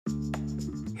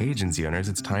Hey, agency owners,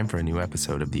 it's time for a new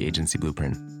episode of the Agency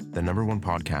Blueprint, the #1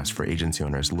 podcast for agency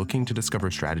owners looking to discover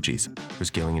strategies for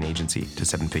scaling an agency to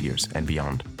 7 figures and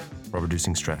beyond, while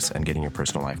reducing stress and getting your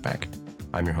personal life back.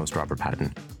 I'm your host, Robert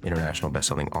Patton, international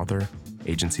bestselling author,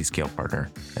 agency scale partner,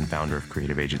 and founder of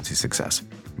Creative Agency Success.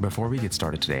 Before we get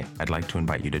started today, I'd like to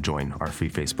invite you to join our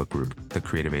free Facebook group, the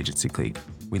Creative Agency Clique.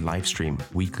 We live stream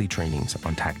weekly trainings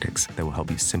on tactics that will help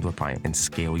you simplify and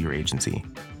scale your agency.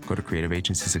 Go to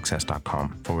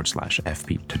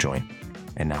creativeagencysuccess.com/FP to join.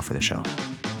 And now for the show.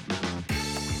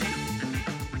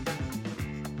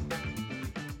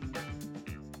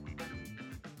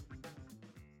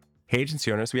 Hey,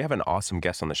 agency owners, we have an awesome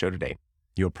guest on the show today.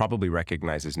 You'll probably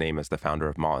recognize his name as the founder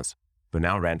of Moz, but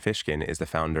now Rand Fishkin is the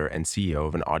founder and CEO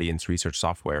of an audience research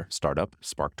software startup,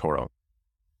 SparkToro.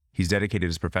 He's dedicated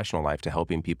his professional life to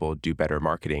helping people do better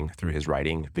marketing through his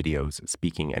writing, videos,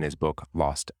 speaking, and his book,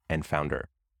 Lost and Founder.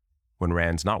 When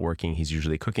Rand's not working, he's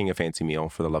usually cooking a fancy meal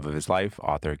for the love of his life,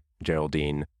 author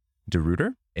Geraldine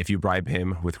DeRuyter. If you bribe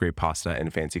him with great pasta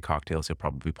and fancy cocktails, he'll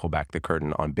probably pull back the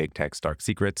curtain on big tech's dark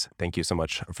secrets. Thank you so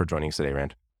much for joining us today,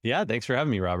 Rand. Yeah, thanks for having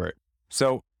me, Robert.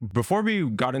 So before we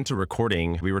got into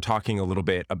recording, we were talking a little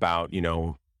bit about,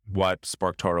 what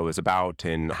SparkToro is about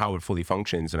and how it fully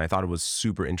functions. And I thought it was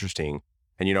super interesting.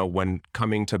 And, when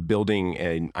coming to building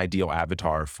an ideal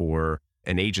avatar for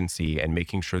an agency and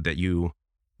making sure that you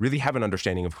really have an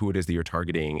understanding of who it is that you're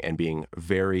targeting and being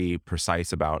very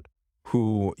precise about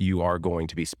who you are going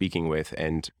to be speaking with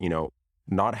and,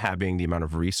 not having the amount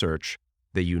of research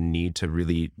that you need to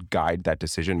really guide that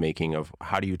decision-making of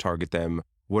how do you target them?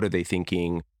 What are they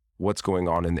thinking? What's going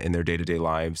on in their day-to-day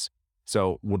lives?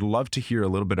 So would love to hear a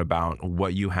little bit about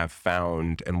what you have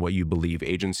found and what you believe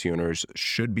agency owners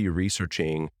should be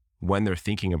researching when they're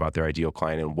thinking about their ideal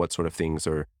client and what sort of things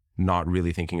are not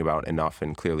really thinking about enough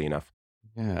and clearly enough.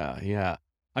 Yeah.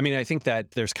 I mean, I think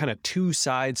that there's kind of two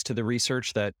sides to the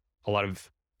research that a lot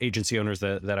of agency owners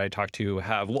that I talk to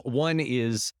have. One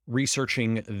is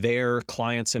researching their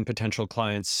clients and potential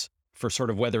clients for sort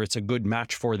of whether it's a good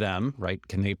match for them, right?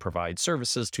 Can they provide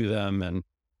services to them and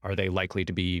are they likely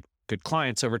to be good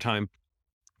clients over time?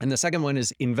 And the second one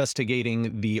is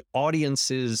investigating the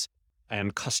audiences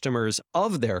and customers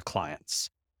of their clients,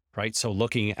 right? So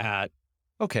looking at,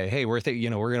 okay, hey, we're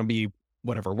going to be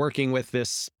working with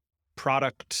this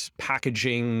product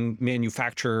packaging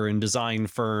manufacturer and design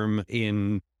firm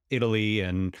in Italy,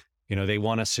 and they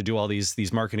want us to do all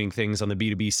these marketing things on the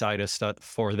B2B side of stuff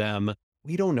for them.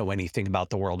 We don't know anything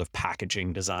about the world of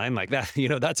packaging design like that.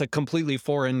 That's a completely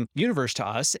foreign universe to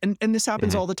us. And this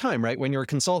happens all the time, right? When you're a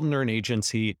consultant or an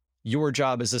agency, your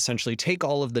job is essentially take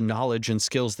all of the knowledge and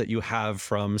skills that you have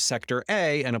from sector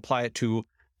A and apply it to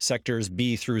sectors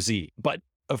B through Z. But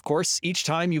of course, each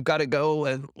time you've got to go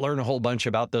and learn a whole bunch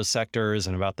about those sectors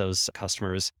and about those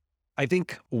customers. I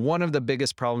think one of the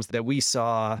biggest problems that we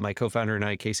saw, my co-founder and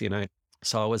I, Casey and I,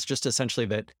 saw was just essentially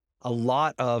that a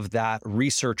lot of that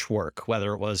research work,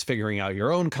 whether it was figuring out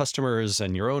your own customers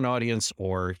and your own audience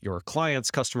or your clients'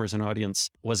 customers and audience,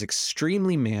 was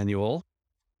extremely manual.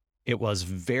 It was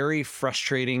very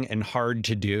frustrating and hard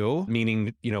to do,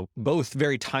 meaning, both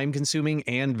very time consuming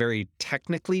and very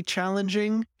technically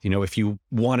challenging. If you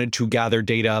wanted to gather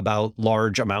data about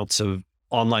large amounts of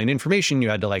online information, you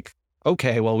had to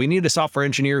we need a software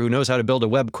engineer who knows how to build a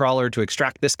web crawler to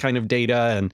extract this kind of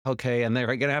data. And and they're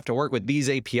going to have to work with these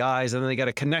APIs and then they got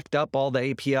to connect up all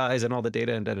the APIs and all the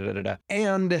data and da-da-da-da-da.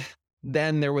 And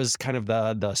then there was kind of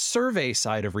the survey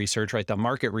side of research, right? The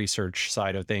market research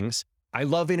side of things. I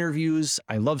love interviews.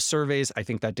 I love surveys. I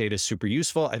think that data is super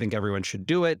useful. I think everyone should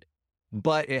do it,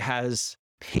 but it has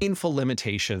painful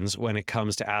limitations when it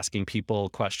comes to asking people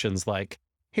questions like,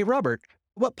 hey, Robert,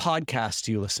 what podcast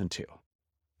do you listen to?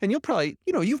 And you'll probably,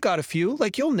 you've got a few,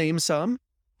 you'll name some,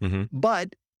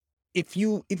 but if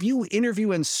you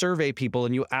interview and survey people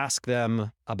and you ask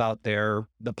them about the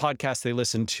podcasts they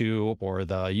listen to or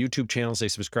the YouTube channels they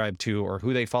subscribe to or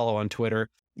who they follow on Twitter,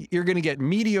 you're going to get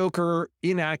mediocre,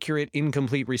 inaccurate,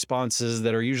 incomplete responses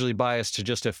that are usually biased to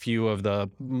just a few of the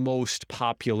most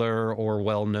popular or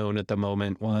well-known at the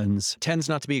moment ones. Tends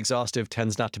not to be exhaustive,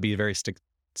 tends not to be very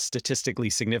statistically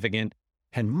significant.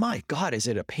 And my God, is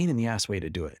it a pain in the ass way to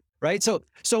do it, right? So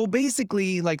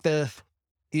basically, the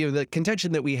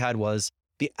contention that we had was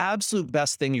the absolute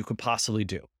best thing you could possibly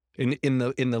do in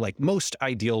the most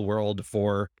ideal world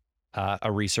for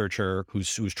a researcher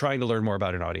who's trying to learn more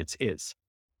about an audience is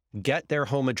get their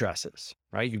home addresses,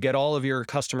 right? You get all of your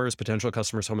potential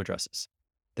customers' home addresses.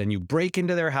 Then you break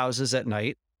into their houses at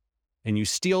night and you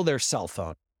steal their cell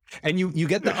phone and you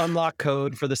get the unlock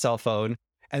code for the cell phone.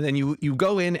 And then you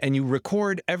go in and you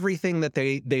record everything that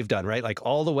they've done, right? Like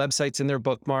all the websites in their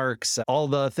bookmarks, all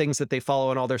the things that they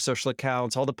follow on all their social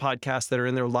accounts, all the podcasts that are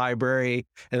in their library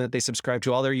and that they subscribe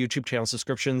to, all their YouTube channel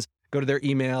subscriptions, go to their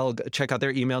email, check out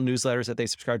their email newsletters that they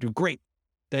subscribe to. Great.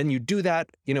 Then you do that,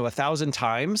 1,000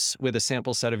 times with a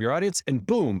sample set of your audience, and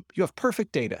boom, you have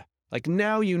perfect data. Like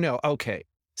now okay,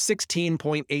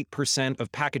 16.8%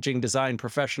 of packaging design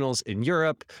professionals in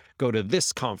Europe go to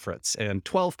this conference, and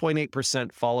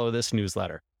 12.8% follow this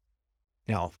newsletter.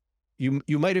 Now, you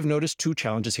might have noticed two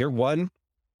challenges here. One,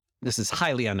 this is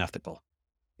highly unethical.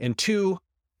 And two,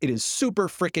 it is super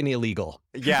freaking illegal.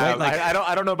 Yeah, right? Like,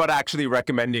 I don't know about actually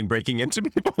recommending breaking into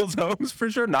people's homes for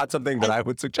sure. Not something that I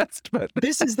would suggest, but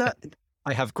this is not.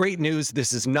 I have great news.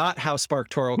 This is not how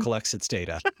SparkToro collects its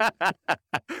data.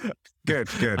 Good.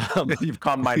 You've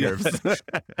calmed my nerves.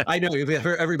 I know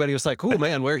everybody was like, "Oh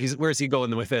man, where's he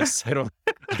going with this?" I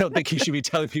don't think he should be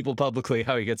telling people publicly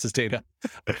how he gets his data.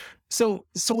 So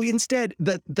instead,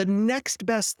 the next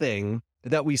best thing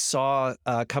that we saw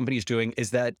companies doing is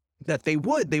that they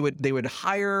would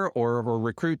hire or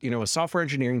recruit, a software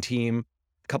engineering team,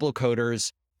 a couple of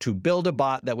coders to build a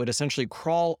bot that would essentially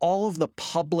crawl all of the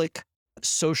public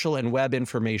social and web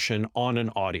information on an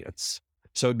audience.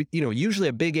 So, usually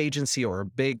a big agency or a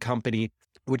big company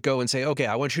would go and say, okay,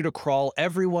 I want you to crawl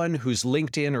everyone whose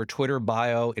LinkedIn or Twitter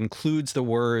bio includes the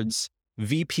words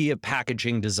VP of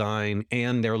packaging design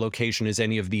and their location is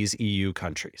any of these EU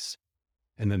countries.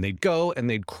 And then they'd go and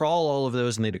they'd crawl all of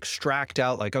those and they'd extract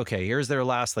out like, okay, here's their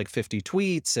last 50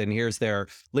 tweets and here's their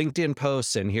LinkedIn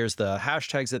posts and here's the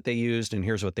hashtags that they used and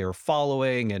here's what they were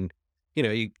following. And,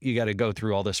 you got to go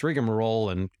through all this rigmarole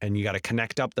and you got to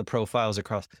connect up the profiles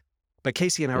across. But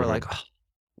Casey and I were like, oh,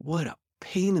 what a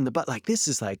pain in the butt. Like, this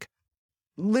is like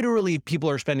literally people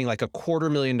are spending like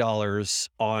 $250,000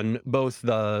 on both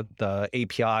the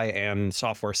API and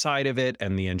software side of it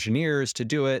and the engineers to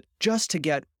do it just to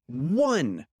get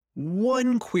one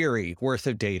query worth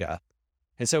of data.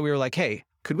 And so we were like, hey,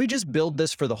 could we just build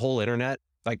this for the whole internet?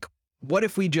 Like, what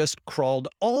if we just crawled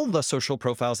all the social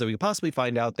profiles that we could possibly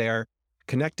find out there,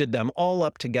 connected them all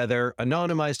up together,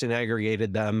 anonymized and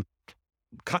aggregated them,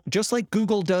 just like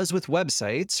Google does with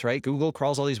websites, right? Google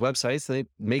crawls all these websites. They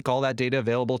make all that data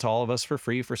available to all of us for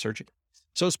free for searching.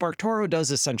 So SparkToro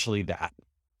does essentially that.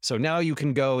 So now you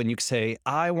can go and you can say,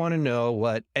 I want to know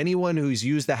what anyone who's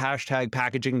used the hashtag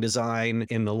packaging design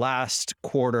in the last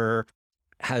quarter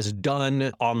has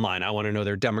done online. I want to know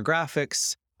their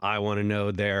demographics. I want to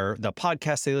know the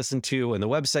podcasts they listen to and the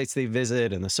websites they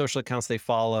visit and the social accounts they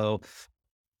follow.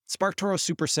 SparkToro is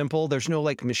super simple. There's no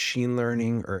machine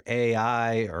learning or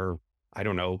AI or I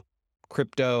don't know,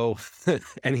 crypto,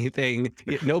 anything,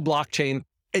 no blockchain.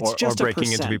 It's just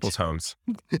breaking into people's homes.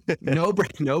 No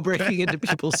breaking into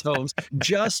people's homes,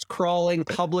 just crawling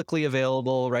publicly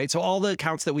available, right? So all the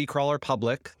accounts that we crawl are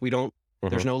public. We don't,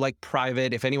 there's no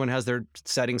private. If anyone has their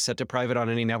settings set to private on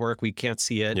any network, we can't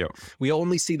see it. Yep. We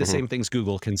only see the same things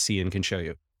Google can see and can show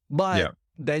you. But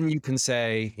then you can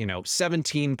say,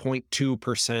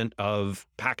 17.2% of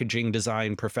packaging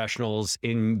design professionals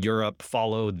in Europe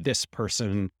follow this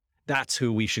person. That's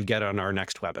who we should get on our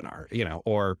next webinar,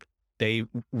 or they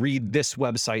read this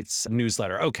website's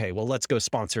newsletter. Okay, well, let's go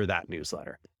sponsor that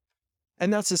newsletter.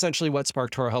 And that's essentially what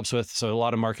SparkToro helps with. So a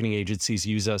lot of marketing agencies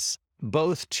use us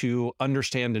both to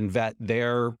understand and vet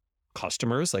their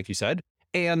customers, like you said,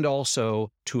 and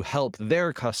also to help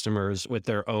their customers with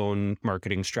their own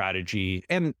marketing strategy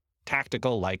and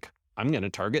tactical, like I'm going to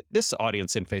target this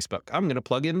audience in Facebook. I'm going to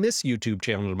plug in this YouTube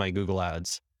channel to my Google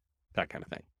Ads, that kind of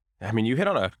thing. I mean, you hit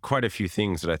on quite a few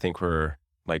things that I think were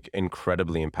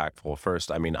incredibly impactful. First,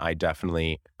 I'm going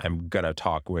to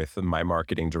talk with my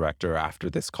marketing director after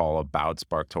this call about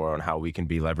SparkToro and how we can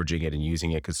be leveraging it and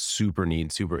using it because super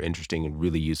neat, super interesting and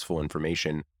really useful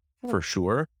information for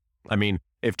sure. I mean,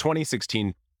 if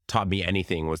 2016 taught me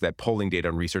anything was that polling data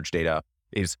and research data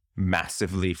is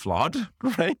massively flawed,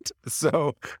 right?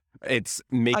 So it's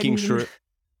making sure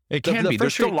it can be.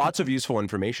 There's still lots of useful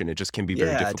information. It just can be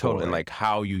very difficult in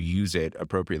how you use it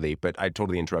appropriately. But I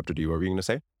totally interrupted you. What were you going to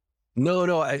say?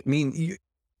 No. I mean,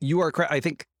 you are correct. I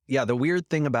think, the weird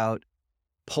thing about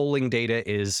polling data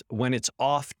is when it's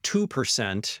off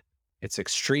 2%, it's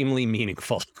extremely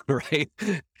meaningful, right?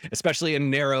 Especially in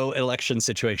narrow election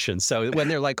situations. So when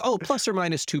they're like, oh, plus or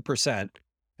minus 2%,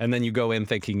 and then you go in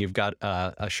thinking you've got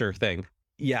a sure thing.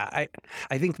 Yeah,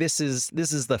 I think this is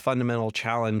the fundamental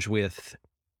challenge with,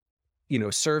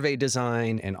 survey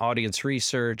design and audience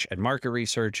research and market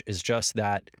research is just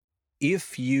that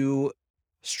if you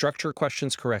structure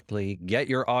questions correctly, get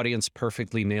your audience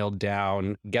perfectly nailed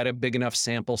down, get a big enough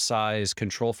sample size,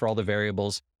 control for all the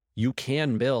variables, you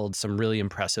can build some really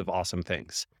impressive, awesome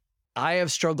things. I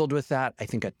have struggled with that. I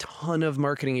think a ton of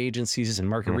marketing agencies and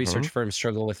market Hmm. research firms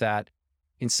struggle with that.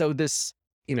 And so this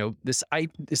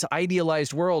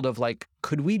idealized world of like,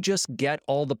 could we just get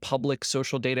all the public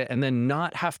social data and then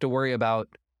not have to worry about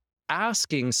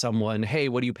asking someone, hey,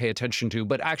 what do you pay attention to,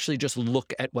 but actually just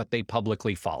look at what they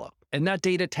publicly follow. And that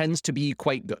data tends to be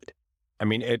quite good. I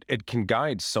mean, it can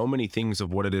guide so many things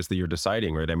of what it is that you're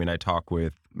deciding, right? I mean, I talk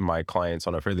with my clients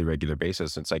on a fairly regular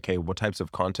basis. It's like, hey, what types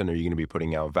of content are you going to be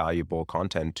putting out, valuable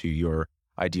content to your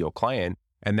ideal client?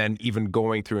 And then even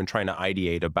going through and trying to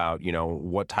ideate about,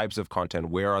 what types of content,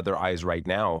 where are their eyes right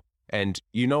now? And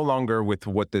you no longer, with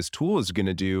what this tool is going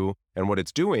to do and what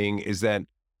it's doing, is that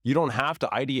you don't have to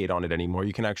ideate on it anymore.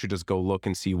 You can actually just go look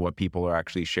and see what people are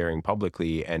actually sharing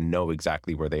publicly and know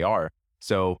exactly where they are.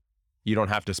 So you don't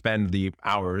have to spend the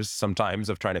hours sometimes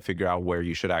of trying to figure out where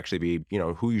you should actually be,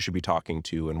 who you should be talking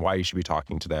to and why you should be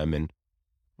talking to them and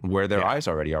where their Yeah. eyes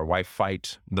already are. Why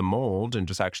fight the mold and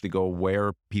just actually go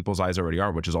where people's eyes already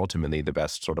are, which is ultimately the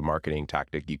best sort of marketing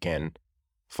tactic you can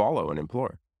follow and employ.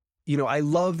 I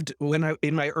loved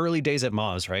in my early days at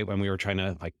Moz, right? When we were trying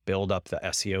to like build up the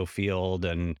SEO field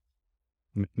and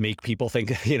make people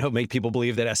think, make people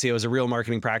believe that SEO is a real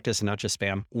marketing practice and not just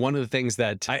spam. One of the things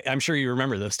that I'm sure you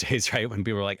remember those days, right? When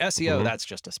people were like, SEO, Hmm. that's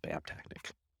just a spam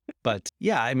tactic. But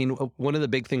yeah, I mean, one of the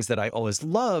big things that I always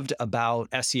loved about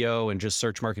SEO and just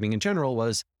search marketing in general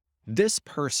was this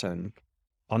person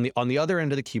on the other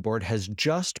end of the keyboard has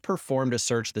just performed a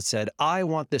search that said, I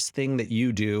want this thing that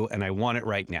you do and I want it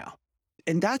right now.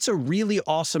 And that's a really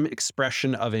awesome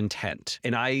expression of intent.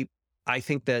 And I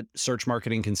think that search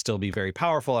marketing can still be very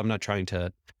powerful. I'm not trying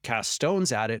to cast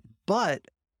stones at it, but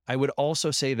I would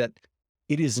also say that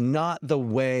it is not the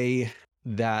way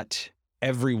that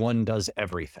everyone does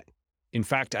everything. In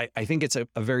fact, I think it's a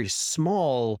very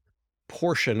small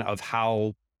portion of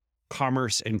how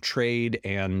commerce and trade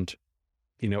and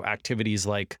activities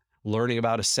like learning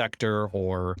about a sector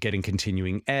or getting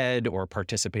continuing ed or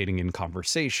participating in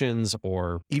conversations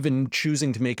or even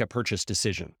choosing to make a purchase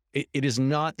decision. It is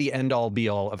not the end all be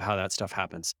all of how that stuff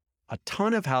happens. A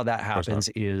ton of how that Of course not. happens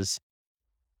is,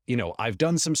 I've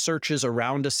done some searches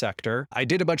around a sector. I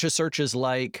did a bunch of searches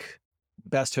like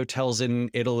best hotels in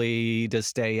Italy to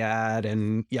stay at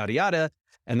and yada, yada.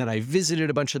 And then I visited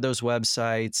a bunch of those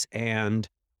websites and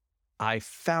I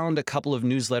found a couple of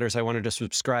newsletters I wanted to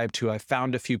subscribe to. I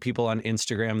found a few people on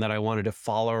Instagram that I wanted to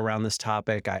follow around this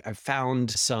topic. I found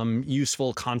some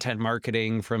useful content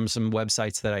marketing from some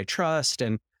websites that I trust.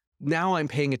 And now I'm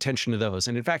paying attention to those.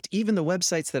 And in fact, even the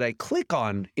websites that I click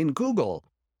on in Google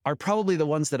are probably the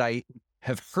ones that I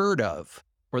have heard of,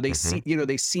 or Hmm.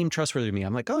 they seem trustworthy to me.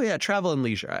 I'm like, oh yeah, Travel and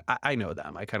Leisure. I know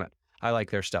them. I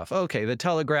like their stuff. Okay, the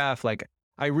Telegraph, like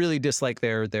I really dislike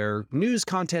their news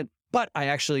content, but I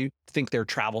actually think their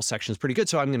travel section is pretty good.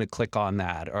 So I'm going to click on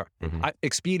that. Or Hmm.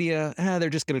 Expedia, they're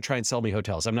just going to try and sell me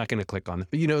hotels. I'm not going to click on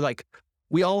them. Like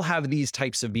we all have these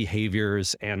types of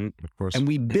behaviors Of course. and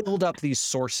we build up these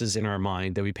sources in our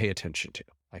mind that we pay attention to.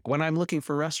 Like when I'm looking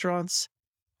for restaurants,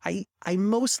 I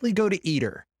mostly go to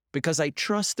Eater because I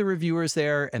trust the reviewers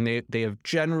there and they have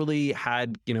generally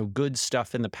had, good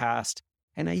stuff in the past.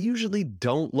 And I usually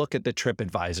don't look at the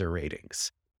TripAdvisor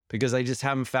ratings because I just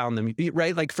haven't found them,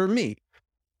 right? Like for me,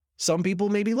 some people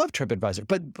maybe love TripAdvisor,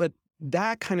 but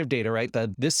that kind of data, right? That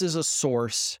this is a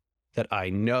source that I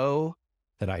know,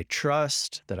 that I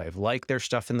trust, that I've liked their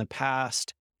stuff in the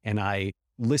past, and I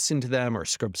listen to them or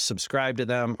subscribe to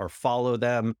them or follow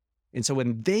them. And so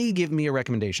when they give me a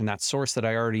recommendation, that source that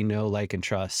I already know, like, and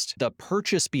trust, the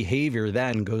purchase behavior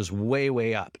then goes way,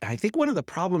 way up. And I think one of the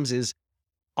problems is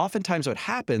oftentimes what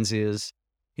happens is,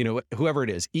 whoever it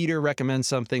is, Eater recommends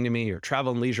something to me, or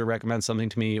Travel and Leisure recommends something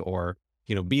to me, or,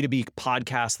 B2B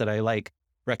podcast that I like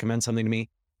recommend something to me.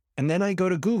 And then I go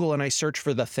to Google and I search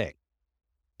for the thing.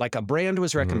 Like a brand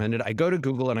was Hmm. recommended. I go to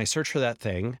Google and I search for that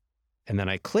thing, and then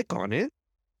I click on it,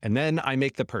 and then I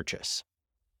make the purchase.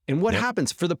 And what Yep.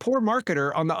 happens for the poor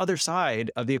marketer on the other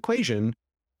side of the equation?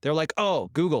 They're like, oh,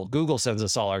 Google sends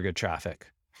us all our good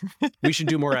traffic. We should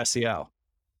do more SEO.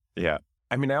 Yeah.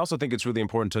 I mean, I also think it's really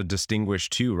important to distinguish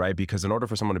too, right? Because in order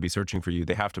for someone to be searching for you,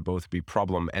 they have to both be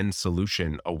problem and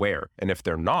solution aware. And if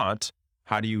they're not,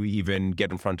 how do you even get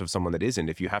in front of someone that isn't?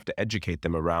 If you have to educate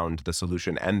them around the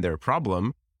solution and their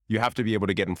problem, you have to be able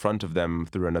to get in front of them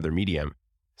through another medium.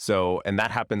 So, and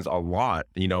that happens a lot.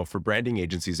 For branding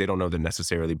agencies, they don't know that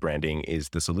necessarily branding is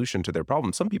the solution to their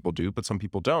problem. Some people do, but some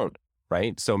people don't,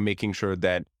 right? So making sure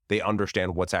that they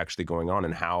understand what's actually going on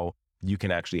and how you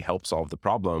can actually help solve the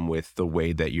problem with the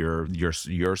way that your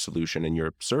solution and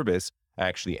your service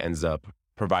actually ends up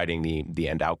providing the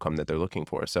end outcome that they're looking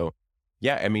for. So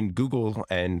yeah, I mean, Google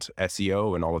and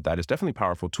SEO and all of that is definitely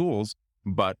powerful tools,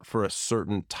 but for a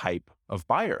certain type of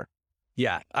buyer.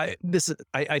 Yeah, I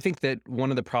think that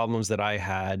one of the problems that I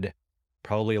had,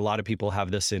 probably a lot of people have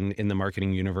this in the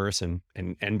marketing universe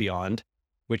and beyond,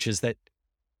 which is that,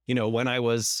 when I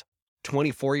was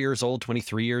 24 years old,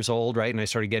 23 years old, right, and I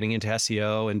started getting into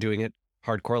SEO and doing it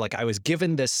hardcore, like I was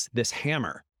given this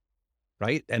hammer,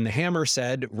 right? And the hammer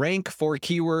said, rank for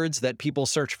keywords that people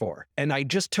search for. And I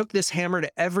just took this hammer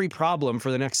to every problem for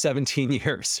the next 17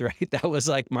 years, right? That was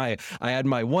like I had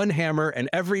my one hammer and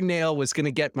every nail was going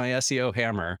to get my SEO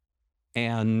hammer.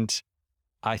 And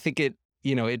I think it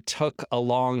took a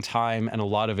long time and a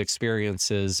lot of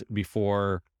experiences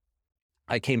before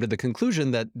I came to the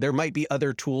conclusion that there might be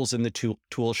other tools in the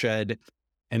tool shed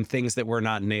and things that were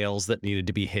not nails that needed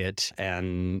to be hit.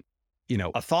 And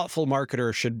a thoughtful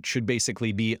marketer should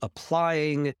basically be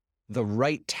applying the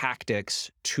right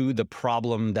tactics to the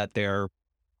problem that their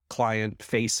client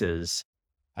faces,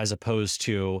 as opposed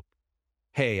to,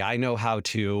 hey, I know how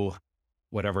to,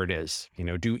 whatever it is,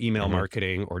 do email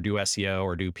marketing or do SEO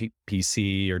or do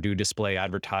PC or do display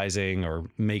advertising or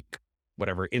make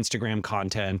whatever Instagram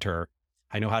content, or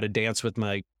I know how to dance with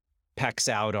my pecs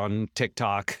out on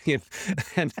TikTok.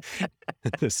 And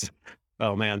this,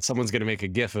 oh man, someone's going to make a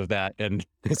GIF of that, and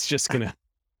it's just going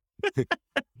to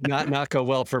not go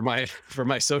well for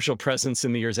my social presence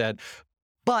in the years ahead.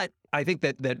 But I think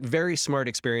that very smart,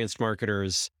 experienced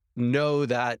marketers know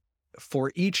that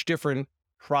for each different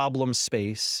problem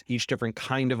space, each different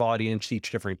kind of audience,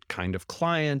 each different kind of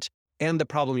client, and the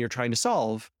problem you're trying to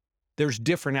solve, there's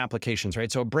different applications,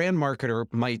 right? So a brand marketer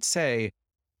might say,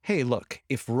 hey, look,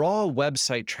 if raw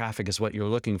website traffic is what you're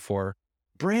looking for,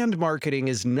 brand marketing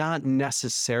is not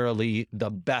necessarily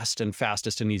the best and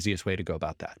fastest and easiest way to go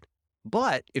about that.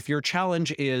 But if your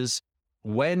challenge is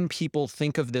when people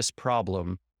think of this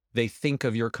problem, they think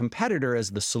of your competitor as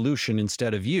the solution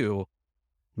instead of you,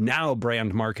 now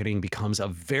brand marketing becomes a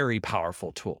very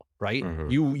powerful tool, right?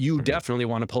 You definitely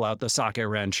want to pull out the socket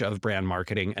wrench of brand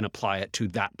marketing and apply it to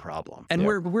that problem. And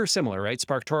we're similar, right?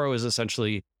 SparkToro is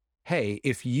essentially, hey,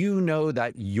 if you know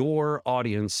that your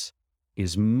audience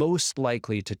is most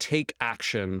likely to take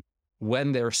action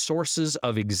when their sources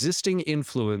of existing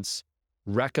influence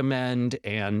recommend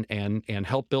and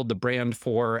help build the brand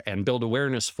for and build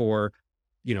awareness for,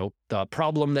 the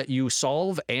problem that you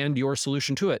solve and your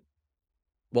solution to it,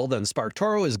 well, then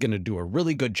SparkToro is going to do a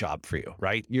really good job for you,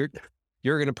 right? You're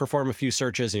going to perform a few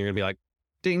searches and you're going to be like,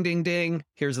 ding, ding, ding.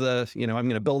 Here's I'm going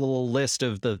to build a little list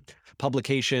of the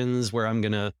publications where I'm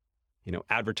going to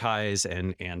advertise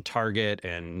and target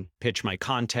and pitch my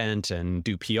content and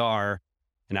do PR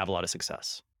and have a lot of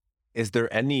success. Is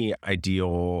there any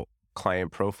ideal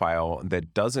client profile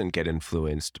that doesn't get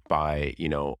influenced by,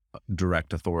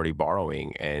 direct authority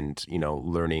borrowing and,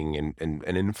 learning and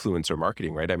influencer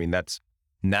marketing, right? I mean, that's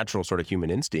natural sort of human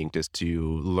instinct, is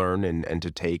to learn and to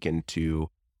take and to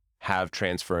have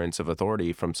transference of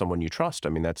authority from someone you trust. I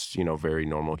mean, that's, very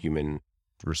normal human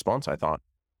response, I thought.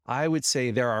 I would say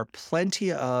there are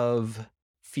plenty of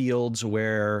fields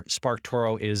where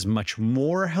SparkToro is much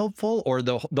more helpful, or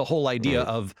the whole idea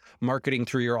of marketing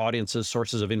through your audience's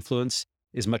sources of influence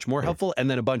is much more helpful,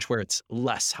 and then a bunch where it's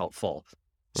less helpful.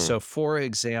 So for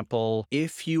example,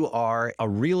 if you are a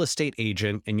real estate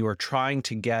agent and you are trying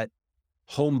to get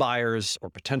home buyers or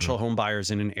potential home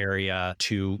buyers in an area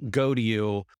to go to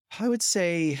you, I would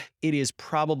say it is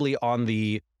probably on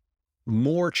the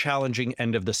more challenging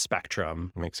end of the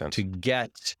spectrum. Makes sense.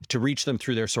 To reach them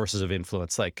through their sources of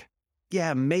influence. Like,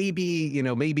 yeah, maybe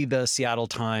the Seattle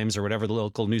Times or whatever the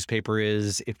local newspaper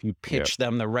is, if you pitch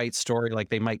them the right story, like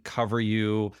they might cover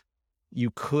you.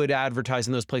 You could advertise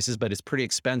in those places, but it's pretty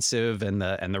expensive, and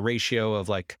the ratio of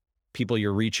like people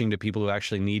you're reaching to people who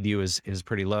actually need you is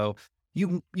pretty low.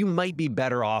 You might be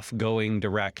better off going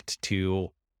direct to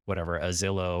whatever, a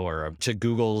Zillow or to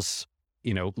Google's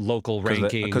local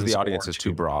rankings, because the audience is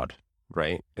too broad,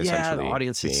 right? Yeah, the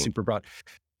audience is super broad.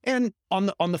 And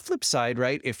on the flip side,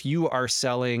 right, if you are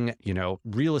selling,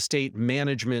 real estate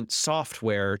management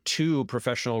software to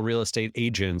professional real estate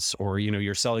agents, or,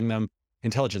 you're selling them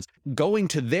intelligence, going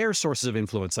to their sources of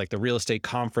influence, like the real estate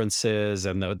conferences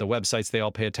and the websites they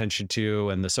all pay attention to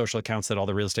and the social accounts that all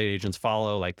the real estate agents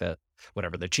follow, like the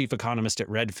chief economist at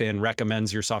Redfin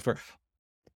recommends your software.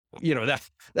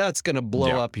 That's going to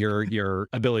blow up your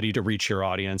ability to reach your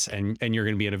audience, and you're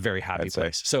going to be in a very happy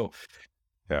place. So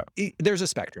there's a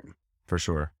spectrum. For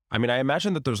sure. I mean, I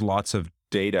imagine that there's lots of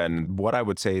data, and what I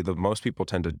would say that most people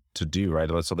tend to do, right?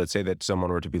 So let's say that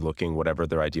someone were to be looking, whatever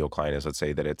their ideal client is, let's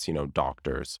say that it's,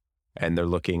 doctors, and they're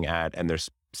looking at, and they're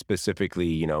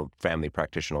specifically, family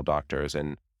practitioner doctors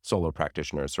and solo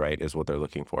practitioners, right, is what they're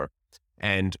looking for.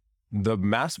 And the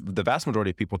vast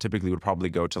majority of people typically would probably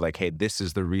go to like, hey, this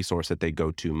is the resource that they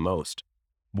go to most.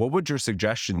 What would your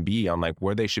suggestion be on like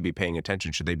where they should be paying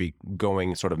attention? Should they be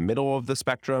going sort of middle of the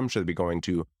spectrum? Should they be going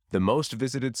to the most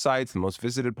visited sites, the most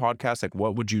visited podcasts? Like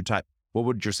what would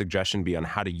your suggestion be on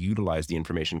how to utilize the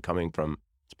information coming from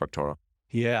SparkToro?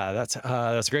 Yeah, that's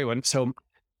a great one. So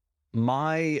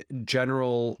my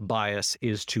general bias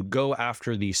is to go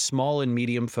after the small and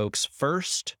medium folks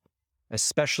first,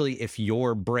 especially if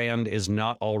your brand is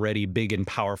not already big and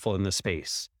powerful in the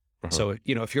space. Mhm. So,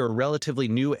 if you're a relatively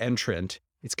new entrant,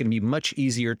 it's going to be much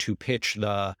easier to pitch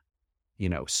the,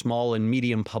 small and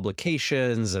medium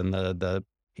publications and the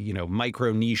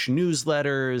micro niche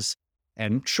newsletters.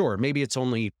 And sure, maybe it's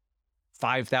only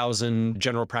 5,000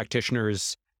 general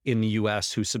practitioners in the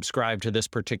US who subscribe to this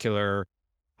particular,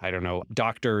 I don't know,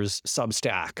 doctor's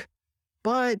Substack.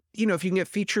 But, if you can get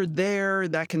featured there,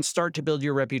 that can start to build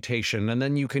your reputation. And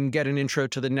then you can get an intro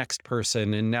to the next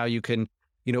person. And now you can,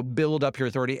 build up your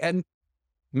authority. And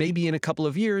maybe in a couple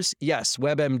of years, yes,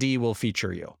 WebMD will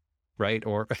feature you, right?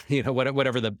 Or,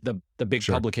 whatever the big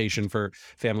Sure. publication for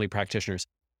family practitioners.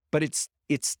 But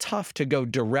it's tough to go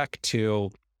direct to,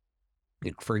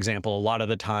 for example, a lot of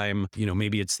the time,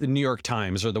 maybe it's the New York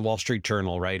Times or the Wall Street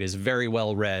Journal, right, is very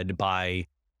well read by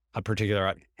a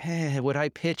particular, would I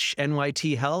pitch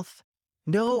NYT Health?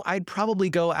 No, I'd probably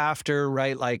go after,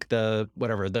 right, like the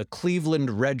Cleveland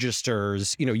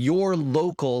Registers, your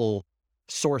local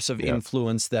source of Yeah.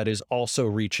 influence that is also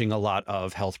reaching a lot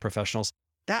of health professionals.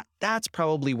 That's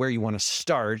probably where you want to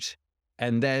start.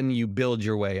 And then you build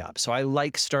your way up. So I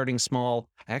like starting small.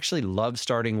 I actually love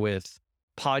starting with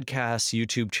podcasts,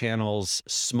 YouTube channels,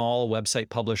 small website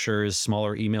publishers,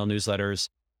 smaller email newsletters,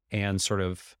 and sort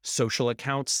of social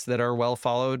accounts that are well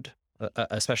followed,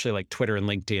 especially like Twitter and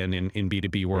LinkedIn in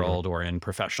B2B world or in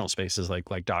professional spaces like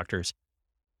doctors,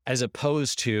 as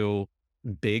opposed to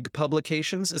big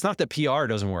publications. It's not that PR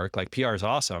doesn't work. Like PR is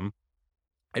awesome.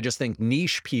 I just think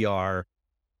niche PR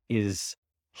is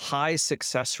high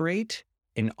success rate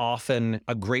and often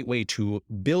a great way to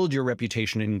build your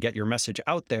reputation and get your message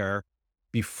out there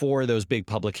before those big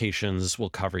publications will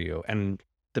cover you. And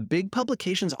the big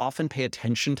publications often pay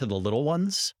attention to the little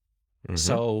ones. Mhm.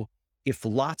 So if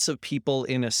lots of people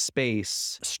in a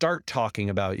space start talking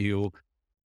about you,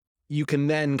 you can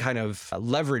then kind of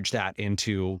leverage that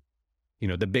into,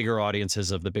 the bigger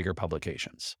audiences of the bigger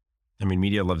publications. I mean,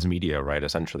 media loves media, right?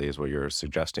 Essentially, is what you're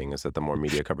suggesting, is that the more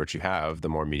media coverage you have, the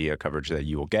more media coverage that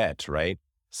you will get, right?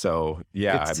 So,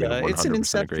 yeah, It's I mean, it's an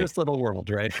 100% agree. incestuous little world,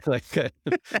 right? Like,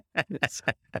 it's-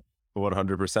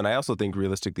 100%. I also think,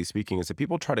 realistically speaking, is that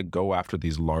people try to go after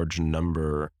these large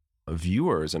number of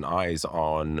viewers and eyes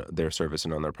on their service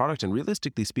and on their product. And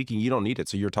realistically speaking, you don't need it.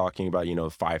 So you're talking about,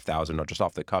 5,000, not just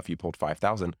off the cuff, you pulled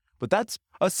 5,000, but that's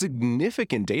a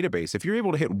significant database. If you're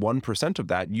able to hit 1% of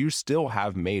that, you still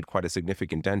have made quite a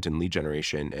significant dent in lead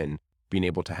generation and being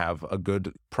able to have a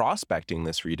good prospecting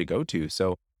list for you to go to.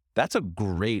 So that's a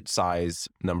great size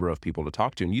number of people to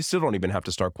talk to. And you still don't even have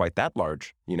to start quite that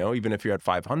large. Even if you're at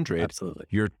 500, absolutely.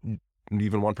 you're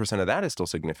even 1% of that is still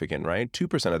significant, right?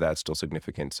 2% of that's still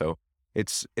significant. So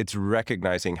it's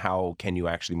recognizing how can you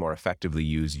actually more effectively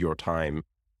use your time,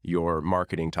 your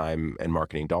marketing time and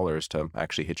marketing dollars to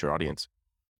actually hit your audience.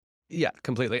 Yeah,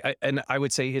 completely. And I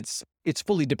would say it's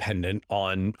fully dependent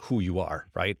on who you are,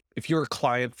 right? If your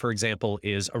client, for example,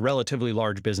 is a relatively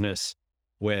large business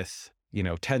with,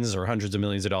 tens or hundreds of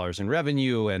millions of dollars in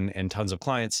revenue and tons of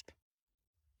clients,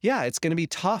 yeah, it's going to be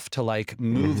tough to like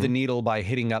move the needle by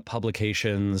hitting up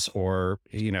publications or,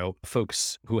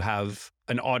 folks who have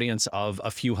an audience of a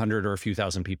few hundred or a few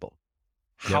thousand people.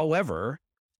 Yep. However,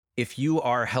 if you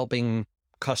are helping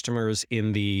customers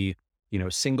in the,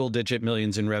 single digit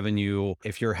millions in revenue,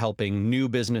 if you're helping new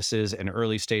businesses and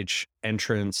early stage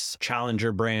entrants,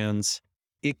 challenger brands,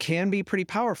 it can be pretty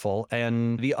powerful.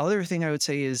 And the other thing I would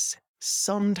say is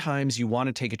sometimes you want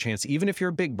to take a chance, even if you're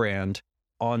a big brand,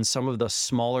 on some of the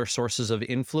smaller sources of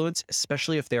influence,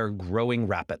 especially if they're growing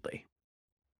rapidly.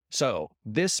 So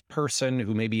this person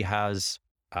who maybe has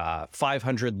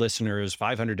 500 listeners,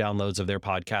 500 downloads of their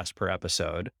podcast per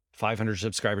episode, 500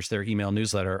 subscribers to their email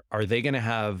newsletter, are they going to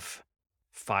have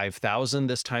 5,000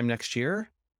 this time next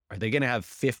year? Are they going to have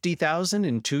 50,000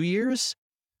 in 2 years?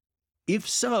 If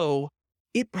so,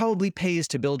 it probably pays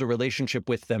to build a relationship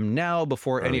with them now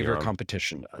before any of your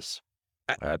competition does.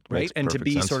 That Right. makes And to perfect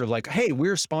be sense. sort of like, hey,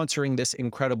 we're sponsoring this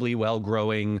incredibly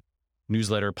well-growing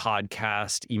newsletter,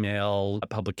 podcast, email,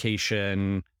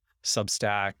 publication,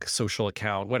 Substack, social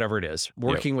account, whatever it is.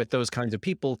 Working with those kinds of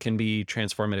people can be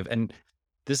transformative. And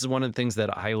this is one of the things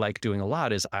that I like doing a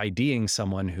lot is IDing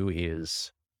someone who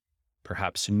is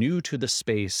perhaps new to the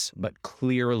space, but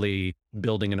clearly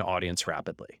building an audience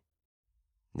rapidly.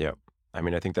 Yeah. I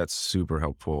mean, I think that's super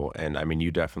helpful. And I mean,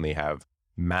 you definitely have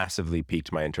massively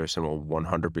piqued my interest and will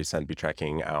 100% be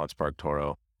checking out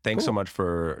SparkToro. Thanks so much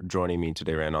for joining me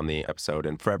today, Rand, on the episode.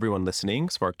 And for everyone listening,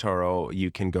 SparkToro,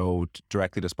 you can go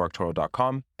directly to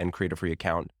sparktoro.com and create a free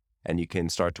account. And you can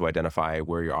start to identify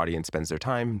where your audience spends their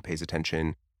time, pays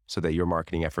attention, so that your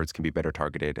marketing efforts can be better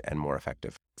targeted and more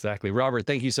effective. Exactly. Robert,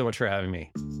 thank you so much for having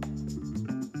me.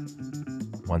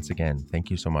 Once again,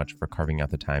 thank you so much for carving out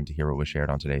the time to hear what was shared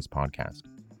on today's podcast.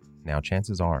 Now,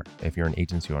 chances are, if you're an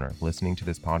agency owner listening to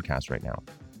this podcast right now,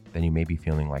 then you may be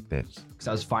feeling like this. Because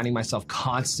I was finding myself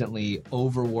constantly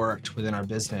overworked within our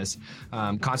business,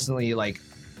 constantly like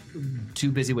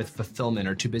too busy with fulfillment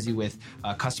or too busy with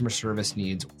customer service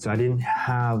needs. So I didn't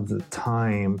have the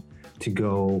time to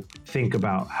go think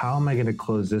about how am I going to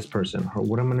close this person, or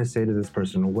what I'm going to say to this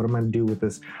person, or what am I going to do with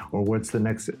this, or what's the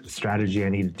next strategy I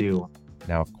need to do.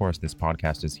 Now, of course, this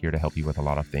podcast is here to help you with a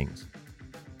lot of things,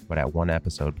 but at one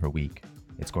episode per week,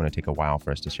 it's going to take a while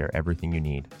for us to share everything you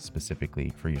need specifically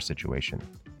for your situation.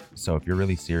 So if you're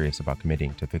really serious about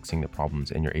committing to fixing the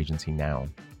problems in your agency now,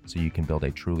 so you can build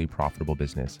a truly profitable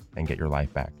business and get your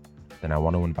life back, then I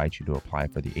want to invite you to apply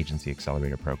for the Agency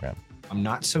Accelerator program. I'm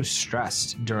not so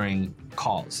stressed during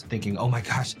calls thinking, oh my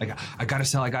gosh, I gotta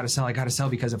sell,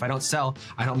 because if I don't sell,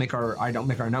 I don't make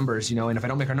our numbers, and if I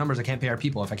don't make our numbers, I can't pay our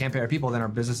people. If I can't pay our people, then our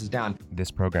business is down.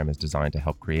 This program is designed to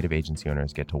help creative agency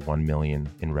owners get to $1 million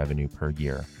in revenue per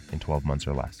year in 12 months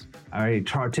or less. I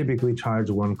typically charge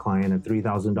one client a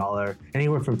 $3,000,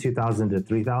 anywhere from $2,000 to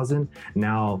 $3,000.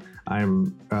 Now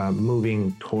I'm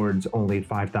moving towards only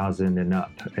 $5,000 and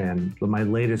up. And my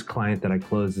latest client that I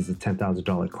closed is a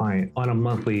 $10,000 client on a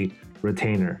monthly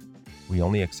retainer. We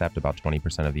only accept about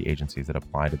 20% of the agencies that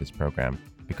apply to this program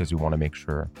because we want to make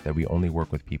sure that we only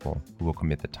work with people who will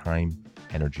commit the time,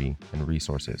 energy, and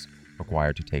resources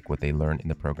required to take what they learn in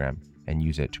the program and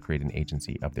use it to create an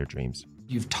agency of their dreams.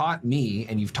 You've taught me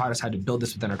and you've taught us how to build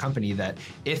this within our company that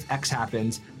if X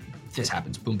happens, this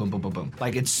happens, boom, boom, boom, boom, boom.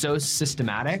 Like it's so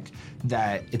systematic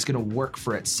that it's going to work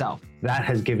for itself. That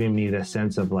has given me the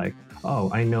sense of like, oh,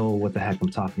 I know what the heck I'm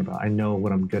talking about. I know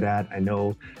what I'm good at. I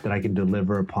know that I can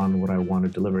deliver upon what I want to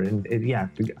deliver. And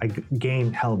I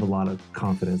gained hell of a lot of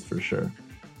confidence for sure.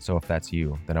 So if that's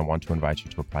you, then I want to invite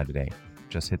you to apply today.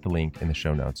 Just hit the link in the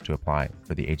show notes to apply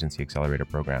for the Agency Accelerator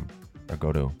program or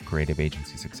go to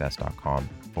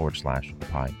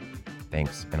creativeagencysuccess.com/apply.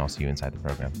 Thanks, and I'll see you inside the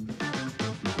program.